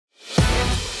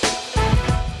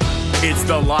It's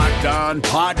the Locked On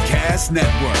Podcast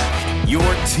Network, your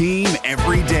team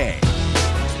every day.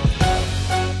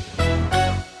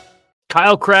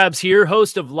 Kyle Krabs here,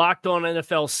 host of Locked On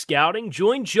NFL Scouting.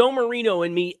 Join Joe Marino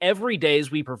and me every day as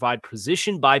we provide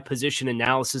position-by-position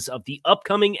analysis of the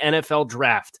upcoming NFL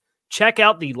Draft. Check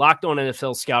out the Locked On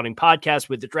NFL Scouting podcast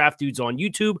with the Draft Dudes on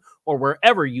YouTube or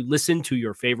wherever you listen to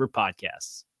your favorite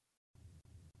podcasts.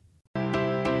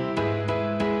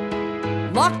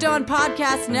 Locked On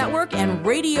Podcast Network and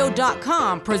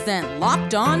Radio.com present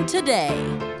Locked On Today.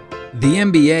 The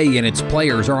NBA and its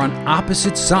players are on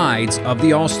opposite sides of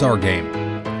the All-Star Game.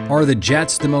 Are the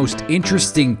Jets the most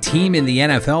interesting team in the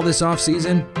NFL this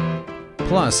offseason?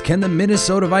 Plus, can the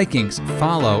Minnesota Vikings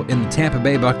follow in the Tampa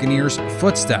Bay Buccaneers'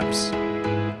 footsteps?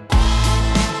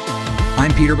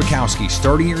 I'm Peter Bukowski,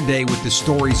 starting your day with the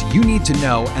stories you need to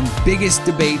know and biggest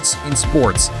debates in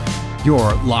sports.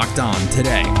 You're Locked On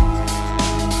Today.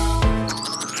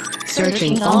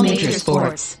 Searching all major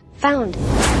sports. Found.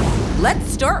 Let's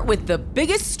start with the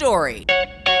biggest story.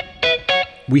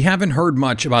 We haven't heard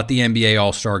much about the NBA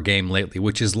All-Star Game lately,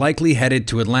 which is likely headed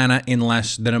to Atlanta in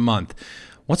less than a month.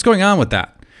 What's going on with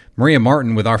that? Maria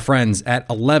Martin with our friends at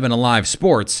 11 Alive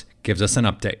Sports gives us an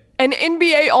update. An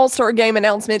NBA All-Star Game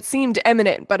announcement seemed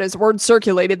imminent, but as word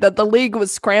circulated that the league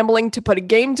was scrambling to put a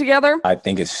game together, I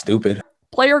think it's stupid.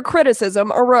 Player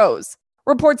criticism arose.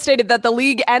 Reports stated that the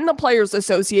league and the Players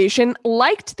Association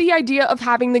liked the idea of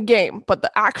having the game, but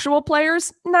the actual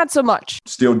players, not so much.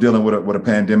 Still dealing with a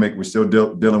pandemic. We're still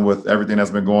dealing with everything that's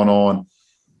been going on.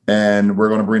 And we're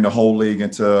going to bring the whole league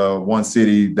into one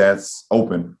city that's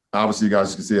open. Obviously, you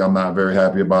guys can see I'm not very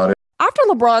happy about it. After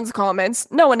LeBron's comments,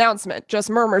 no announcement, just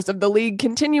murmurs of the league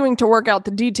continuing to work out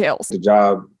the details. The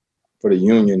job for the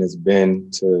union has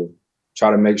been to try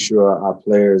to make sure our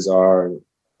players are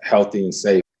healthy and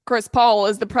safe. Chris Paul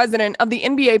is the president of the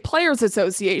NBA Players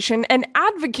Association and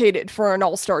advocated for an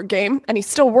All-Star game, and he's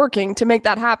still working to make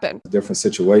that happen. Different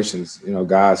situations,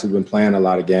 guys who've been playing a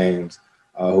lot of games,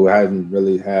 who hadn't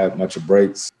really had much of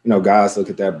breaks. Guys look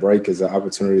at that break as an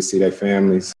opportunity to see their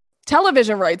families.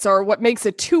 Television rights are what makes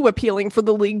it too appealing for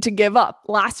the league to give up.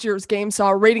 Last year's game saw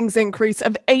a ratings increase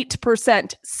of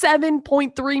 8%,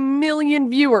 7.3 million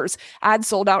viewers. Ads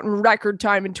sold out in record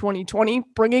time in 2020,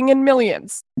 bringing in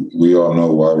millions. We all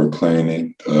know why we're playing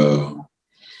it.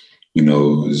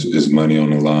 Is money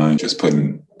on the line, just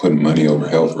putting money over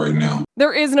health right now.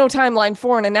 There is no timeline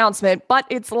for an announcement, but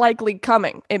it's likely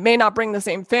coming. It may not bring the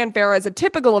same fanfare as a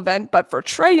typical event, but for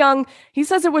Trae Young, he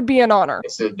says it would be an honor.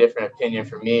 It's a different opinion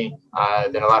for me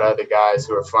than a lot of other guys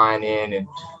who are flying in, and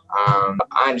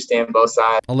I understand both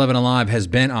sides. 11 Alive has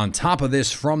been on top of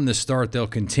this from the start. They'll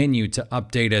continue to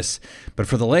update us. But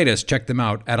for the latest, check them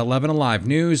out at 11 Alive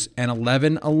News and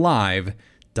 11alive.com.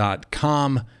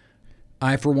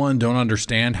 I, for one, don't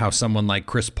understand how someone like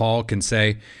Chris Paul can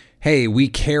say, hey, we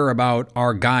care about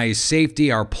our guys'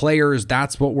 safety, our players,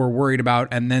 that's what we're worried about,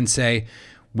 and then say,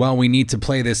 well, we need to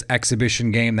play this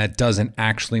exhibition game that doesn't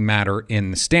actually matter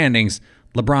in the standings.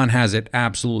 LeBron has it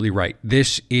absolutely right.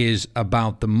 This is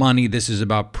about the money. This is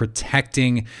about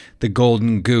protecting the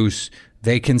golden goose.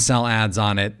 They can sell ads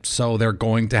on it, so they're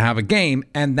going to have a game,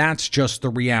 and that's just the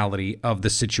reality of the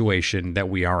situation that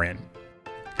we are in.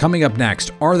 Coming up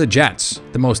next, are the Jets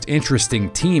the most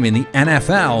interesting team in the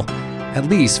NFL, at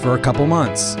least for a couple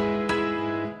months?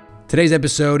 Today's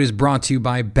episode is brought to you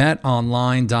by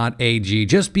betonline.ag.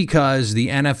 Just because the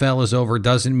NFL is over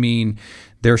doesn't mean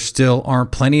there still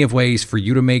aren't plenty of ways for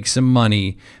you to make some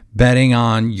money betting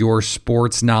on your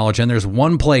sports knowledge. And there's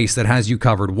one place that has you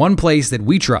covered, one place that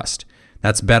we trust.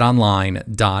 That's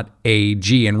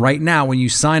betonline.ag. And right now, when you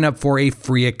sign up for a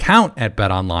free account at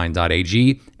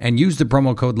betonline.ag and use the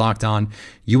promo code LOCKEDON,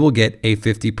 you will get a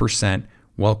 50%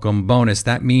 welcome bonus.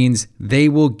 That means they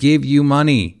will give you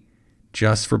money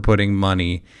just for putting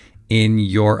money in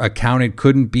your account. It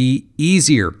couldn't be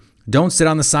easier. Don't sit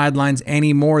on the sidelines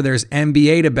anymore. There's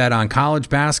NBA to bet on, college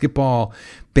basketball.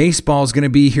 Baseball is going to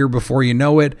be here before you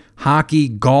know it. Hockey,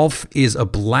 golf is a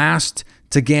blast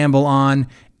to gamble on.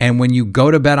 And when you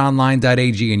go to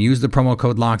betonline.ag and use the promo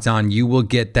code LOCKEDON, you will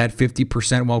get that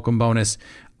 50% welcome bonus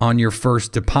on your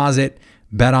first deposit.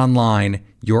 BetOnline,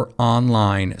 your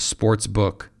online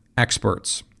sportsbook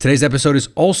experts. Today's episode is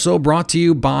also brought to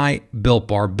you by Built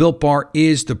Bar. Built Bar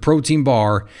is the protein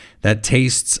bar that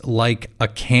tastes like a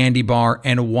candy bar,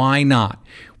 and why not?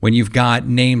 When you've got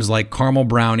names like caramel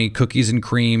brownie, cookies and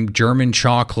cream, German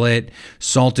chocolate,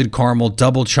 salted caramel,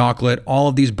 double chocolate, all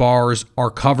of these bars are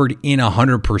covered in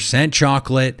 100%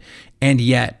 chocolate, and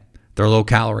yet they're low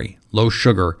calorie, low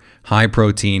sugar, high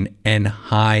protein, and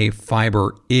high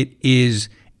fiber. It is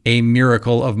a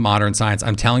miracle of modern science.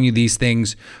 I'm telling you, these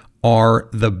things are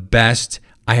the best.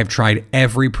 I have tried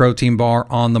every protein bar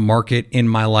on the market in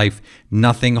my life.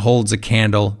 Nothing holds a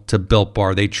candle to Built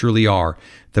Bar. They truly are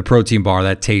the protein bar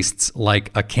that tastes like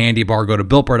a candy bar. Go to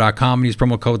BuiltBar.com and use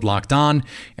promo code LOCKEDON,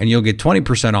 and you'll get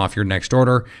 20% off your next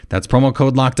order. That's promo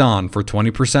code LOCKEDON for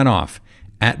 20% off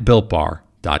at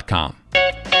BuiltBar.com.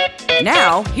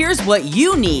 Now, here's what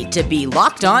you need to be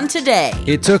locked on today.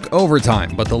 It took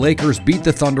overtime, but the Lakers beat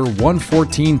the Thunder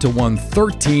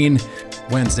 114-113.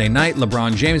 Wednesday night,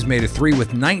 LeBron James made a three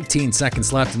with 19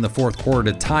 seconds left in the fourth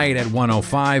quarter to tie it at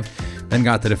 105, then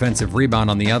got the defensive rebound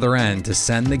on the other end to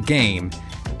send the game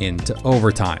into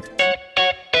overtime.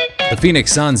 The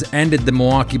Phoenix Suns ended the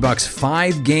Milwaukee Bucks'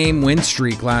 5-game win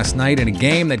streak last night in a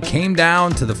game that came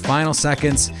down to the final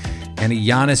seconds and a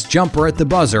Giannis jumper at the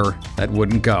buzzer that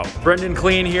wouldn't go. Brendan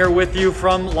Clean here with you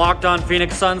from Locked On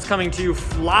Phoenix Suns, coming to you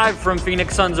live from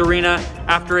Phoenix Suns Arena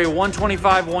after a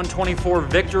 125-124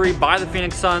 victory by the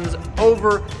Phoenix Suns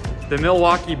over the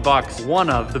Milwaukee Bucks,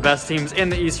 one of the best teams in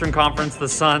the Eastern Conference. The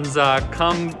Suns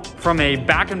come from a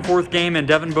back-and-forth game, and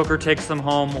Devin Booker takes them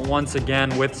home once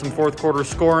again with some fourth-quarter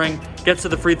scoring, gets to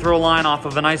the free throw line off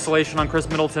of an isolation on Chris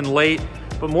Middleton late.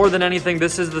 But more than anything,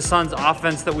 this is the Suns'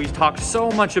 offense that we've talked so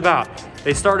much about.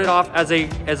 They started off as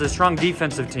a strong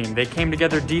defensive team. They came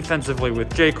together defensively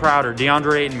with Jay Crowder,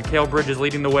 DeAndre Ayton, Mikal Bridges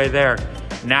leading the way there.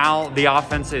 Now the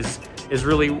offense is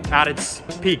really at its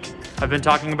peak. I've been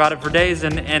talking about it for days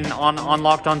and on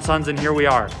Locked On Suns, and here we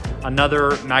are.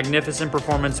 Another magnificent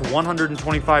performance,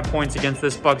 125 points against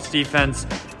this Bucks defense.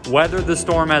 Weathered the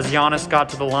storm as Giannis got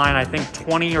to the line, I think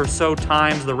 20 or so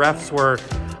times. The refs were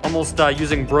almost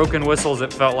using broken whistles,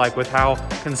 it felt like, with how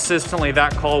consistently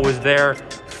that call was there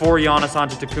for Giannis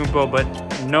Antetokounmpo, but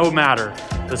no matter.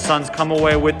 The Suns come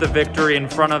away with the victory in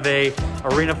front of a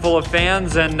arena full of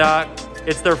fans, and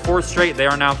it's their fourth straight. They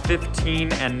are now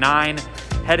 15-9,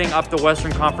 heading up the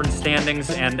Western Conference standings,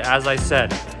 and as I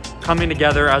said, coming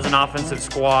together as an offensive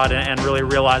squad and really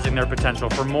realizing their potential.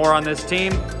 For more on this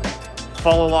team,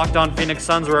 follow Locked On Phoenix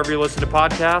Suns wherever you listen to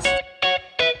podcasts.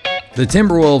 The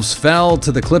Timberwolves fell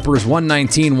to the Clippers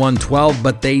 119-112,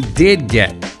 but they did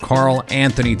get Karl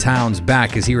Anthony Towns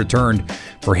back as he returned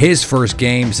for his first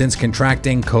game since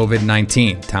contracting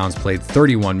COVID-19. Towns played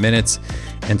 31 minutes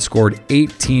and scored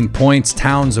 18 points.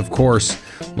 Towns, of course,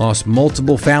 lost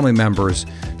multiple family members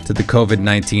to the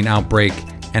COVID-19 outbreak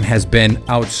and has been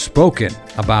outspoken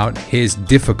about his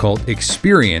difficult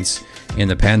experience in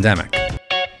the pandemic.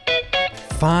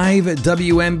 5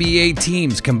 WNBA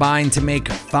teams combined to make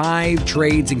 5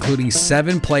 trades, including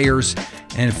 7 players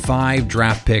and 5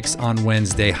 draft picks on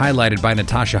Wednesday, highlighted by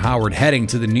Natasha Howard heading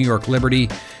to the New York Liberty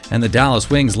and the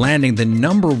Dallas Wings landing the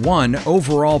number 1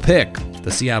 overall pick. The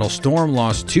Seattle Storm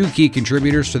lost 2 key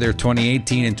contributors to their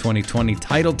 2018 and 2020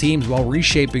 title teams while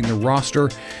reshaping the roster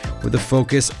with a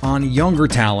focus on younger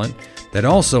talent that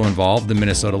also involved the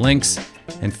Minnesota Lynx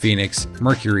and Phoenix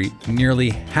Mercury.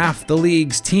 Nearly half the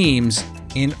league's teams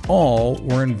in all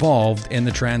were involved in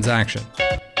the transaction.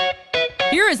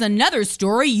 Here is another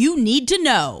story you need to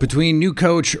know. Between new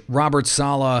coach Robert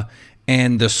Saleh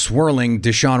and the swirling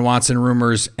Deshaun Watson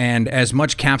rumors and as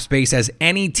much cap space as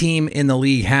any team in the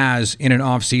league has in an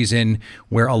offseason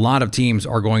where a lot of teams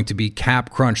are going to be cap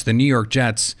crunched, the New York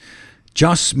Jets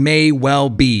just may well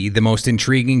be the most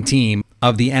intriguing team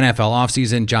of the NFL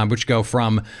offseason. John Buchko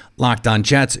from Locked On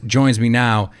Jets joins me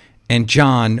now. And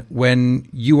John, when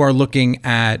you are looking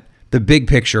at the big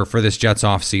picture for this Jets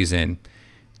offseason,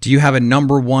 do you have a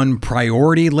number 1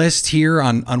 priority list here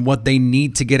on what they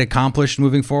need to get accomplished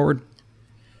moving forward?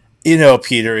 You know,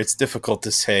 Peter, it's difficult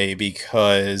to say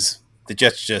because the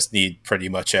Jets just need pretty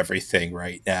much everything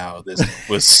right now. It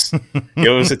was a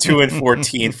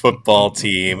 2-14 football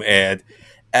team, and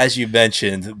as you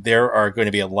mentioned, there are going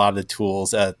to be a lot of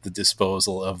tools at the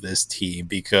disposal of this team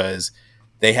because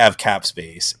they have cap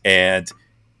space, and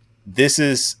this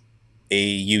is a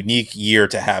unique year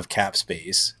to have cap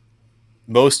space.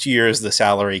 Most years, the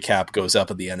salary cap goes up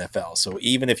in the NFL. So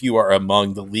even if you are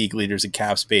among the league leaders in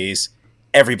cap space,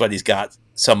 everybody's got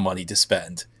some money to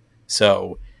spend.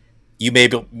 So you may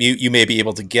be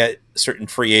able to get certain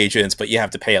free agents, but you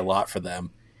have to pay a lot for them.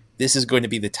 This is going to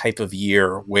be the type of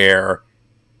year where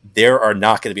there are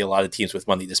not going to be a lot of teams with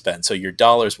money to spend. So your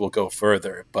dollars will go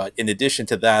further. But in addition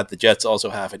to that, the Jets also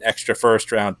have an extra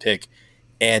first-round pick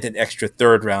and an extra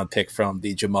third-round pick from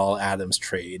the Jamal Adams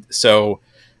trade. So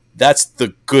that's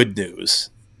the good news.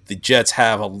 The Jets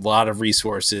have a lot of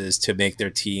resources to make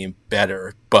their team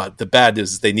better. But the bad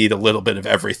news is they need a little bit of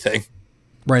everything.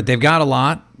 Right. They've got a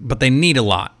lot, but they need a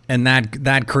lot. And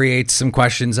that creates some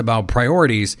questions about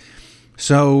priorities.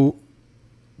 So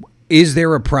is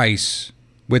there a price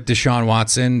with Deshaun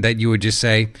Watson that you would just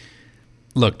say,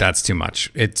 look, that's too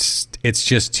much. It's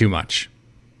just too much.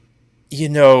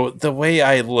 The way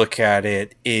I look at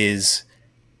it is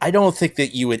I don't think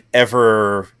that you would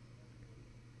ever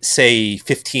say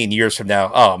 15 years from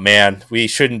now, oh man, we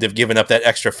shouldn't have given up that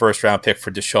extra first round pick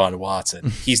for Deshaun Watson.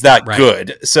 He's not Right.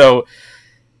 good. So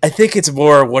I think it's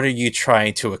more, what are you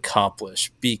trying to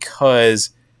accomplish? Because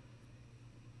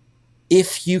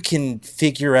if you can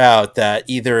figure out that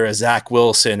either a Zach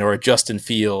Wilson or a Justin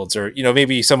Fields or,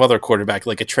 maybe some other quarterback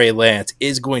like a Trey Lance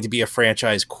is going to be a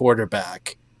franchise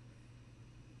quarterback,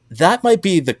 that might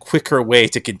be the quicker way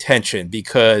to contention,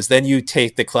 because then you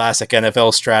take the classic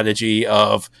NFL strategy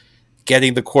of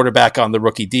getting the quarterback on the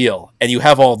rookie deal, and you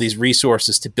have all these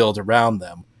resources to build around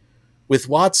them. With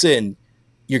Watson,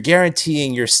 you're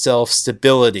guaranteeing yourself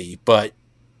stability, but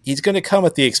he's going to come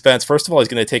at the expense. First of all, he's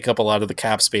going to take up a lot of the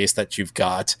cap space that you've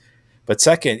got. But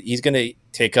second, he's going to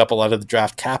take up a lot of the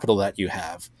draft capital that you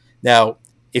have. Now,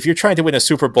 if you're trying to win a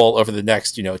Super Bowl over the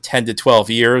next, 10 to 12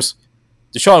 years,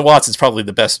 Deshaun Watson's probably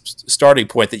the best starting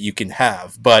point that you can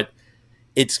have, but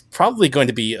it's probably going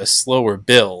to be a slower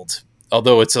build,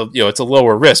 although it's a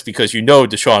lower risk because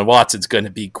Deshaun Watson's going to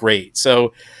be great.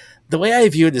 So the way I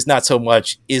view it is not so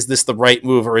much, is this the right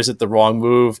move or is it the wrong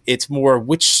move? It's more,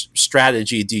 which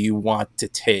strategy do you want to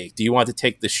take? Do you want to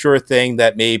take the sure thing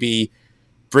that maybe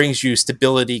brings you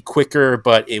stability quicker,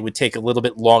 but it would take a little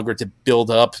bit longer to build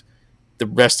up the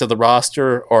rest of the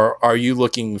roster? Or are you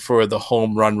looking for the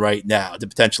home run right now to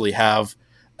potentially have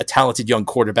a talented young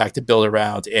quarterback to build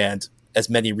around and as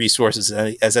many resources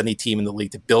as any team in the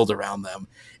league to build around them?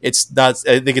 It's not,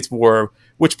 I think it's more,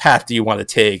 which path do you want to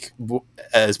take,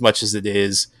 as much as it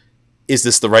is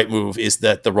this the right move? Is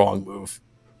that the wrong move?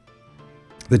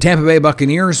 The Tampa Bay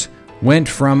Buccaneers went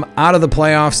from out of the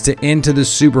playoffs to into the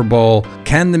Super Bowl.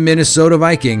 Can the Minnesota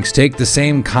Vikings take the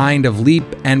same kind of leap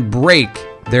and break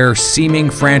their seeming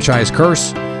franchise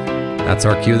curse? That's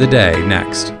our cue of the day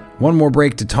next. One more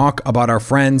break to talk about our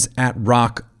friends at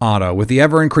Rock Auto. With the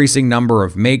ever-increasing number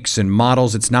of makes and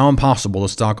models, it's now impossible to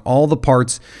stock all the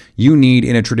parts you need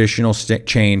in a traditional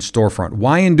chain storefront.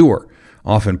 Why endure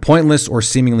often pointless or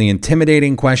seemingly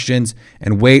intimidating questions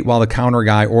and wait while the counter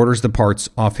guy orders the parts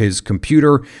off his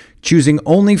computer, choosing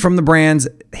only from the brands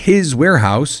his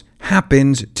warehouse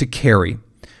happens to carry?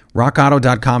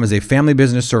 RockAuto.com is a family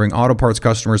business serving auto parts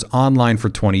customers online for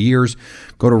 20 years.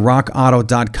 Go to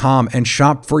RockAuto.com and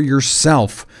shop for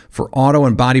yourself for auto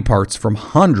and body parts from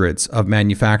hundreds of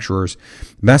manufacturers.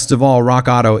 Best of all, Rock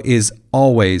Auto is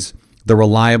always the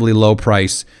reliably low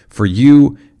price for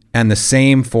you, and the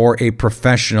same for a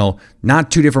professional. Not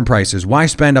two different prices. Why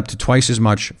spend up to twice as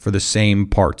much for the same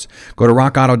parts? Go to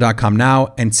rockauto.com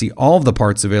now and see all of the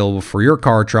parts available for your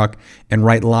car or truck, and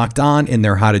write Locked On in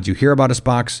their How Did You Hear About Us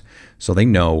box so they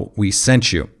know we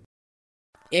sent you.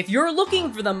 If you're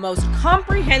looking for the most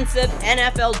comprehensive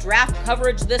NFL draft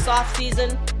coverage this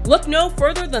offseason, look no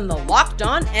further than the Locked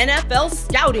On NFL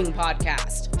Scouting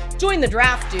Podcast. Join the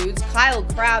draft dudes, Kyle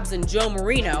Krabs and Joe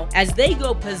Marino, as they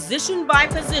go position by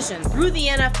position through the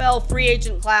NFL free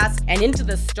agent class and into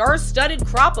the star-studded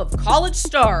crop of college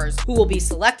stars who will be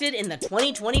selected in the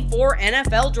 2024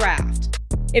 NFL Draft.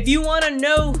 If you want to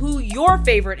know who your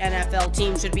favorite NFL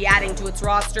team should be adding to its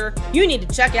roster, you need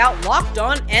to check out Locked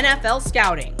On NFL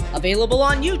Scouting, available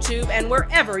on YouTube and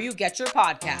wherever you get your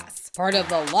podcasts. Part of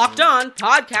the Locked On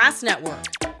Podcast Network,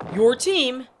 your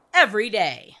team every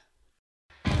day.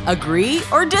 Agree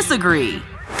or disagree?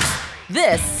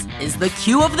 This is the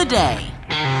cue of the day.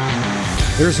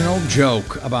 There's an old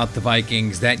joke about the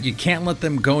Vikings that you can't let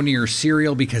them go near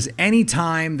cereal because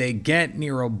anytime they get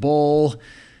near a bowl,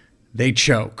 they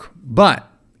choke. But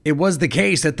it was the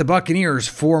case that the Buccaneers,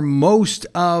 for most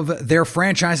of their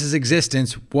franchise's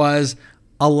existence, was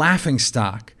a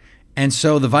laughingstock. And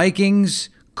so the Vikings,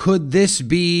 could this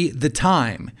be the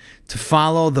time to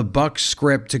follow the Bucs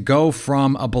script to go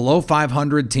from a below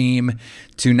 500 team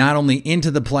to not only into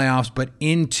the playoffs, but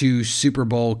into Super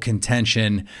Bowl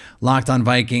contention? Locked On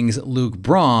Vikings, Luke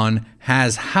Braun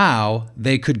has how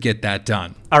they could get that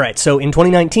done. All right, so in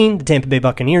 2019, the Tampa Bay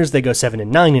Buccaneers, they go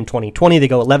 7-9. In 2020, they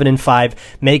go 11-5,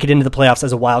 make it into the playoffs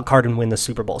as a wild card and win the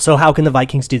Super Bowl. So how can the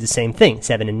Vikings do the same thing?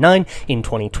 7-9 in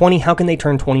 2020. How can they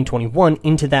turn 2021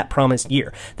 into that promised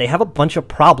year? They have a bunch of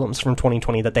problems from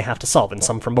 2020 that they have to solve, and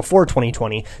some from before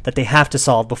 2020 that they have to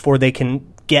solve before they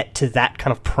can get to that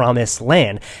kind of promised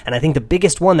land. And I think the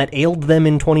biggest one that ailed them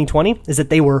in 2020 is that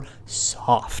they were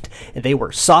soft. They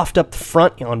were soft up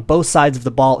front on both sides of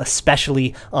the ball,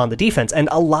 especially on the defense. And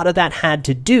a lot of that had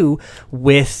to do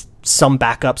with some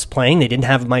backups playing. They didn't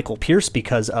have Michael Pierce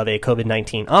because of a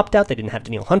COVID-19 opt-out. They didn't have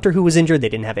Danielle Hunter, who was injured. They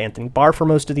didn't have Anthony Barr for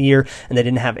most of the year, and they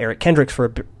didn't have Eric Kendricks for a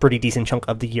pretty decent chunk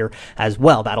of the year as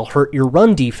well. That'll hurt your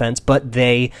run defense, but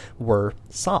they were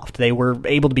soft. They were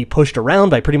able to be pushed around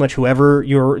by pretty much whoever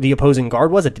the opposing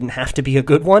guard was. It didn't have to be a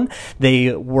good one.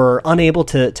 They were unable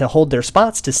to hold their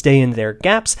spots, to stay in their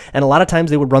gaps, and a lot of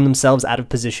times they would run themselves out of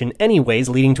position anyways,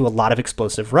 leading to a lot of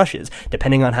explosive rushes.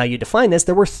 Depending on how you define this,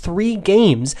 there were 3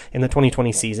 games in the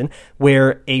 2020 season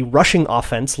where a rushing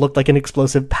offense looked like an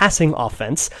explosive passing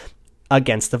offense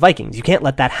against the Vikings. You can't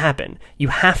let that happen. You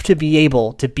have to be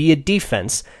able to be a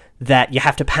defense that you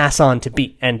have to pass on to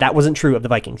beat. And that wasn't true of the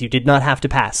Vikings. You did not have to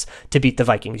pass to beat the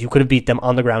Vikings. You could have beat them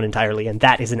on the ground entirely, and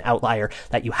that is an outlier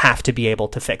that you have to be able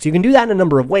to fix. You can do that in a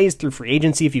number of ways, through free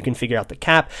agency, if you can figure out the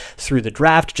cap, through the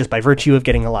draft, just by virtue of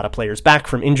getting a lot of players back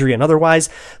from injury and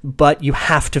otherwise, but you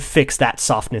have to fix that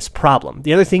softness problem.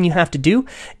 The other thing you have to do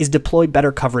is deploy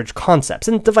better coverage concepts,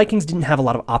 and the Vikings didn't have a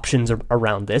lot of options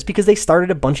around this because they started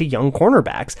a bunch of young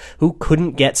cornerbacks who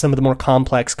couldn't get some of the more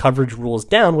complex coverage rules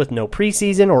down with no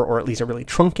preseason or at least a really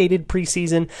truncated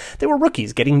preseason. They were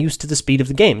rookies getting used to the speed of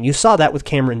the game. You saw that with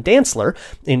Cameron Dantzler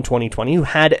in 2020, who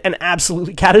had an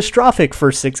absolutely catastrophic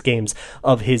first 6 games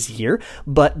of his year.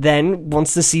 But then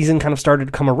once the season kind of started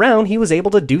to come around, he was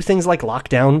able to do things like lock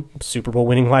down Super Bowl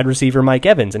winning wide receiver Mike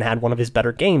Evans and had one of his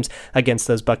better games against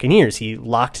those Buccaneers. He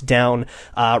locked down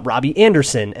Robbie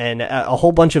Anderson, and a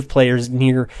whole bunch of players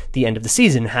near the end of the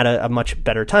season had a much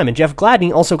better time. And Jeff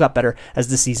Gladney also got better as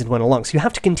the season went along. So you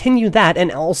have to continue that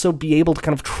and also be able to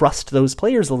kind of trust those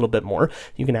players a little bit more.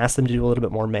 You can ask them to do a little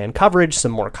bit more man coverage,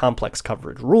 some more complex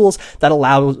coverage rules that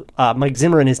allow Mike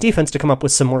Zimmer and his defense to come up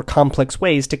with some more complex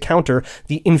ways to counter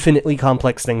the infinitely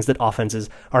complex things that offenses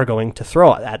are going to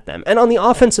throw at them. And on the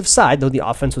offensive side, though the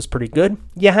offense was pretty good,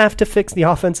 you have to fix the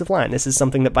offensive line. This is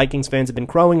something that Vikings fans have been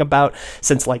crowing about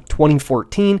since like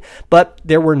 2014, but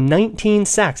there were 19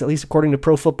 sacks, at least according to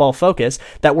Pro Football Focus,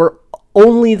 that were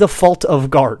only the fault of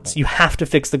guards. You have to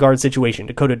fix the guard situation.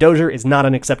 Dakota Dozier is not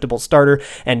an acceptable starter,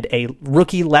 and a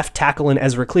rookie left tackle in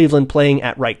Ezra Cleveland playing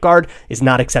at right guard is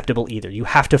not acceptable either. You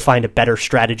have to find a better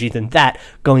strategy than that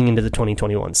going into the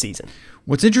 2021 season.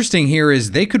 What's interesting here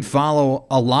is they could follow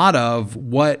a lot of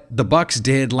what the Bucs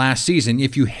did last season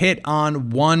if you hit on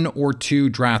 1 or 2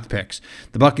 draft picks.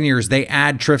 The Buccaneers, they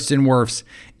add Tristan Wirfs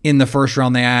in the first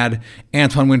round. They add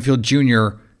Antoine Winfield Jr.,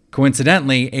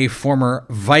 coincidentally, a former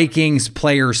Vikings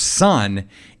player's son,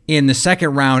 in the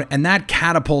second round, and that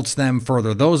catapults them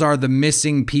further. Those are the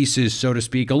missing pieces, so to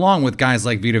speak, along with guys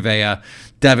like Vita Vea,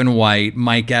 Devin White,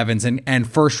 Mike Evans, and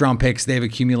first-round picks they've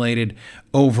accumulated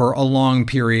over a long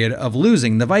period of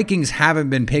losing. The Vikings haven't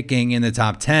been picking in the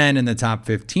top 10 and the top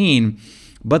 15,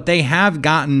 but they have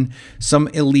gotten some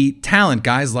elite talent,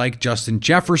 guys like Justin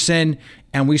Jefferson,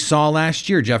 and we saw last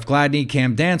year, Jeff Gladney,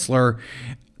 Cam Dantzler.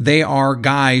 They are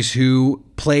guys who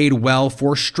played well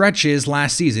for stretches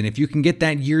last season. If you can get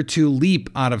that year 2 leap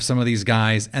out of some of these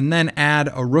guys and then add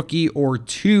a rookie or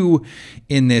 2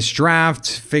 in this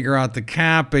draft, figure out the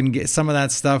cap and get some of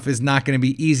that stuff is not going to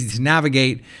be easy to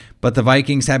navigate. But the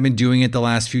Vikings have been doing it the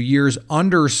last few years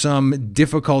under some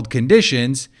difficult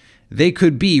conditions. They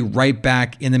could be right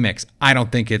back in the mix. I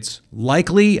don't think it's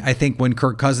likely. I think when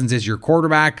Kirk Cousins is your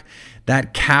quarterback,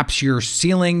 that caps your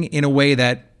ceiling in a way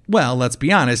that, well, let's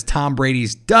be honest, Tom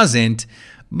Brady's doesn't,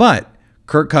 but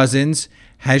Kirk Cousins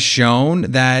has shown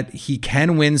that he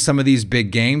can win some of these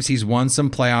big games. He's won some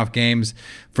playoff games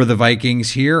for the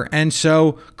Vikings here, and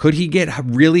so could he get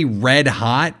really red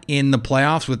hot in the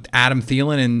playoffs with Adam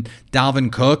Thielen and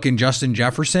Dalvin Cook and Justin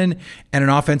Jefferson and an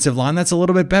offensive line that's a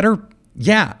little bit better?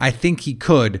 Yeah, I think he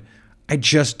could. I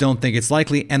just don't think it's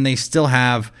likely, and they still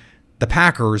have the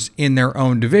Packers in their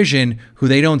own division who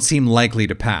they don't seem likely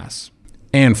to pass.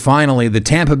 And finally, the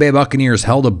Tampa Bay Buccaneers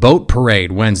held a boat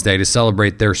parade Wednesday to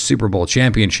celebrate their Super Bowl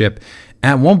championship.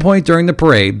 At one point during the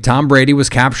parade, Tom Brady was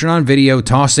captured on video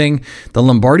tossing the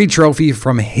Lombardi Trophy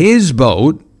from his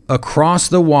boat across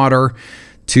the water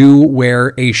to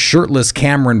where a shirtless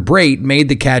Cameron Brate made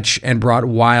the catch and brought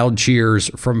wild cheers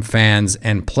from fans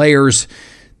and players.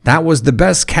 "That was the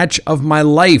best catch of my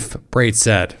life," Brate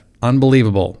said.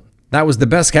 Unbelievable. "That was the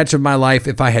best catch of my life.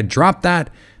 If I had dropped that,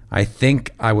 I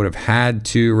think I would have had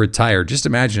to retire." Just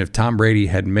imagine if Tom Brady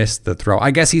had missed the throw.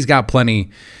 I guess he's got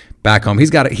plenty back home. He's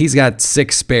got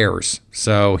 6 spares,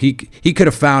 so he could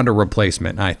have found a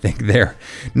replacement, I think, there.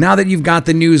 Now that you've got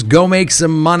the news, go make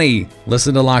some money.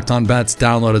 Listen to Locked On Bets,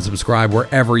 download and subscribe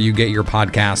wherever you get your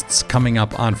podcasts. Coming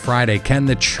up on Friday, can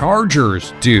the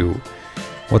Chargers do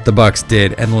what the Bucs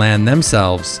did and land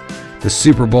themselves the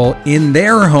Super Bowl in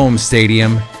their home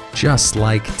stadium, just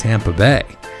like Tampa Bay?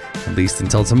 At least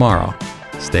until tomorrow,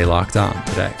 stay locked on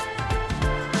today.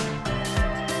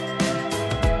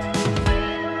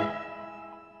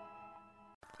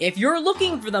 If you're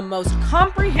looking for the most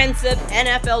comprehensive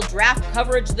NFL draft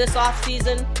coverage this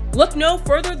offseason, look no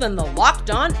further than the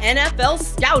Locked On NFL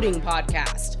Scouting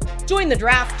Podcast. Join the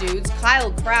draft dudes,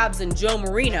 Kyle Krabs and Joe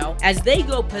Marino, as they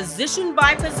go position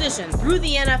by position through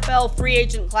the NFL free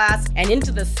agent class and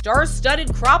into the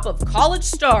star-studded crop of college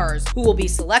stars who will be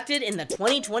selected in the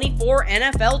 2024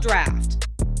 NFL Draft.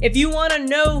 If you want to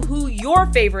know who your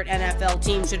favorite NFL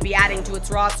team should be adding to its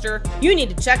roster, you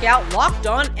need to check out Locked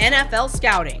On NFL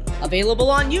Scouting, available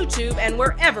on YouTube and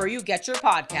wherever you get your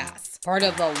podcasts. Part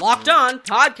of the Locked On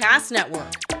Podcast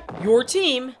Network, your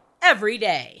team every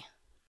day.